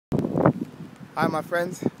Hi my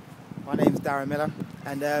friends, my name's Darren Miller,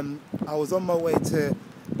 and I was on my way to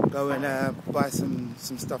go and buy some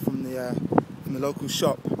stuff from the local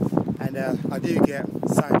shop, and I do get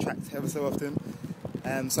sidetracked ever so often,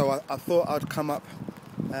 so I thought I'd come up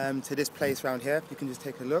to this place around here. You can just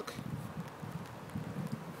take a look,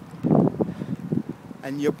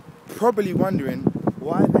 and you're probably wondering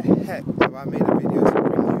why the heck have I made a video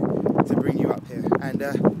to bring you up here, and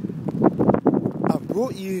I've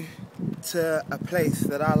brought you to a place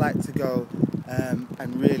that I like to go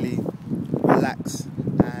and really relax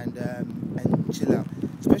and chill out,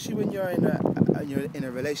 especially when you're in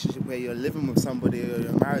a relationship where you're living with somebody, or you're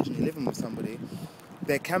in marriage and you're living with somebody.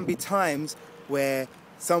 There can be times where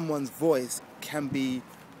someone's voice can be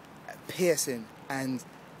piercing and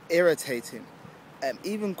irritating,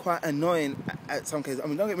 even quite annoying at some cases. I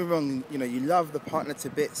mean, don't get me wrong, you love the partner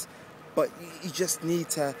to bits, but you just need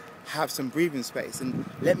to have some breathing space. And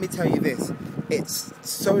let me tell you this, it's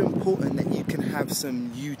so important that you can have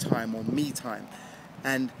some you time or me time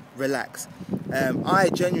and relax.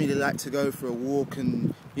 I genuinely like to go for a walk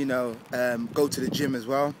and go to the gym as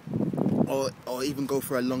well, or even go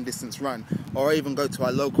for a long distance run, or even go to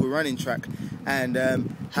our local running track and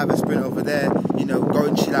have a sprint over there, go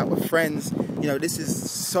and chill out with friends. This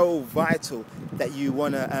is so vital that you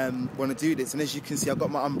wanna do this. And as you can see, I've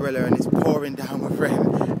got my umbrella and it's pouring down with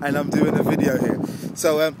rain, and I'm doing a video here.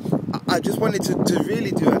 So I just wanted to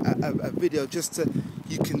really do a video just so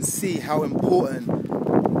you can see how important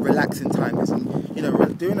relaxing time is.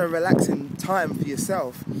 And doing a relaxing time for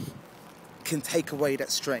yourself can take away that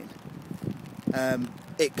strain.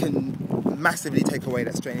 It can massively take away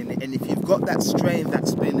that strain, and if you've got that strain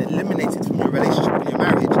that's been eliminated from your relationship and your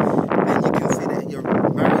marriage, then you can see that your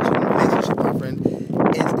marriage and relationship, my friend,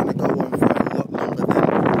 is going to go on for a lot longer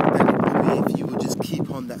than it would be if you would just keep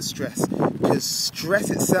on that stress. Because stress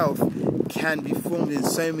itself can be formed in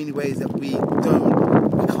so many ways that we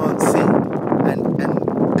can't see, and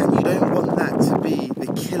you don't want that to be the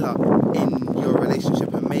killer in your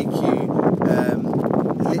relationship and make you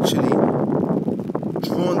literally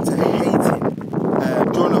drawn to hating,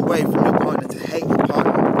 drawn away from your partner to hate your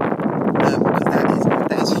partner, because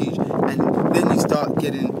that is huge. And then you start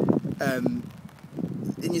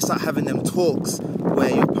then you start having them talks where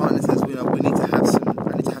your partner says, I need to have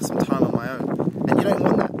some time on my own, and you don't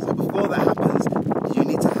want that. So before that happens, you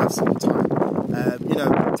need to have some time.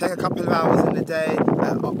 Take a couple of hours in the day,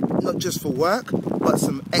 not just for work, but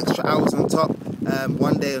some extra hours on top,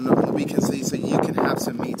 one day on the weekend, so you can have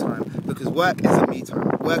some me time. Because work isn't me time.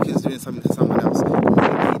 Work is doing something for someone else. You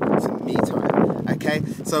need some me time. Okay?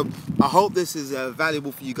 So I hope this is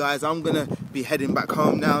valuable for you guys. I'm gonna be heading back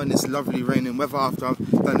home now in this lovely raining weather after I've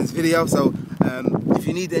done this video. So if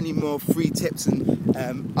you need any more free tips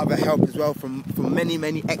and other help as well from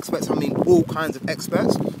many experts, I mean all kinds of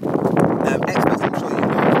experts, experts I'm sure you know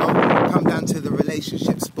as well, come down to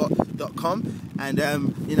therelationshipspot.com, and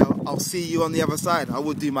I'll see you on the other side. I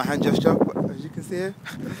will do my hand gesture, as you can see here.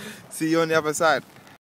 See you on the other side.